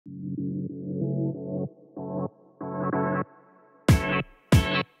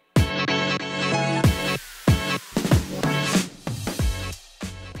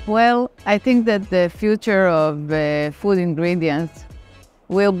Well, I think that the future of food ingredients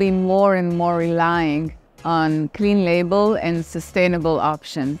will be more and more relying on clean label and sustainable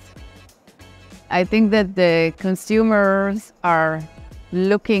options. I think that the consumers are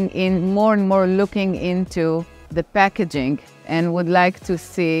more and more looking into the packaging and would like to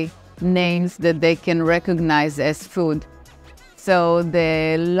see names that they can recognize as food. So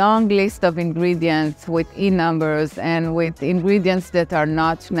the long list of ingredients with E numbers and with ingredients that are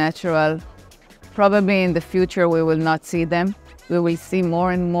not natural, probably in the future we will not see them. We will see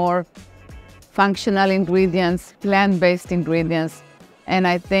more and more functional ingredients, plant-based ingredients, and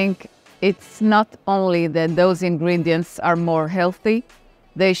I think it's not only that those ingredients are more healthy,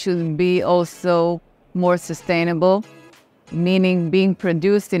 they should be also more sustainable, meaning being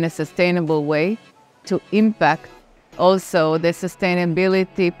produced in a sustainable way to impact also the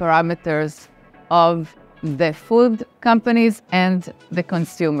sustainability parameters of the food companies and the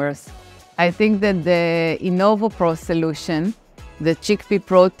consumers. I think that the InnovoPro solution, the chickpea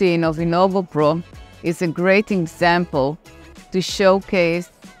protein of InnovoPro, is a great example to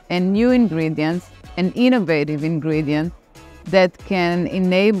showcase a new ingredient, an innovative ingredient that can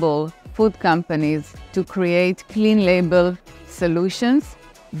enable food companies to create clean label solutions,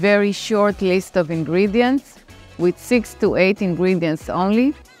 very short list of ingredients with 6 to 8 ingredients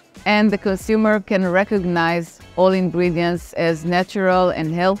only, and the consumer can recognize all ingredients as natural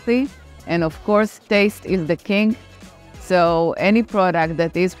and healthy. And of course, taste is the king. So any product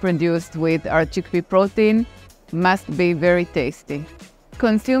that is produced with our chickpea protein must be very tasty.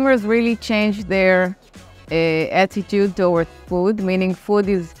 Consumers really change their attitude toward food, meaning food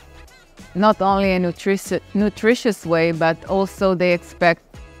is not only a nutritious way, but also they expect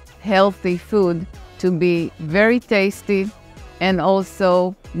healthy food to be very tasty and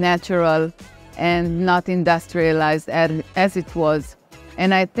also natural and not industrialized as it was.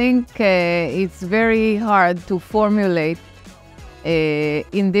 And I think it's very hard to formulate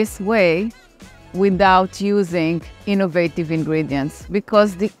in this way without using innovative ingredients,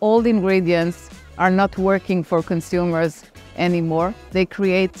 because the old ingredients are not working for consumers anymore. They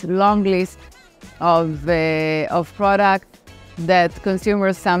create long lists of products that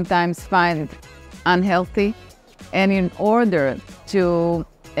consumers sometimes find unhealthy. And in order to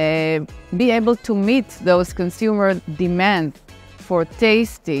be able to meet those consumer demands for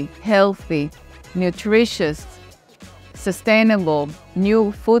tasty, healthy, nutritious, sustainable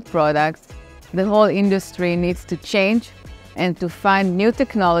new food products, the whole industry needs to change and to find new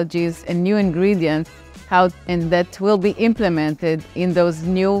technologies and new ingredients and that will be implemented in those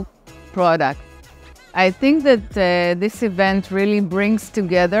new products. I think that this event really brings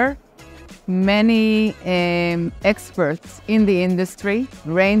together many experts in the industry,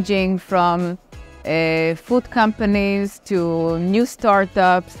 ranging from food companies to new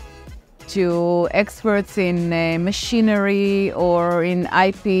startups to experts in machinery or in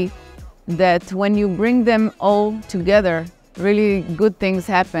IP, that when you bring them all together, really good things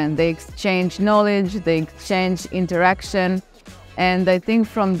happen. They exchange knowledge, they exchange interaction, and I think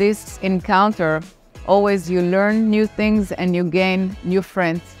from this encounter, always you learn new things and you gain new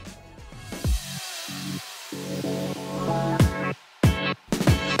friends.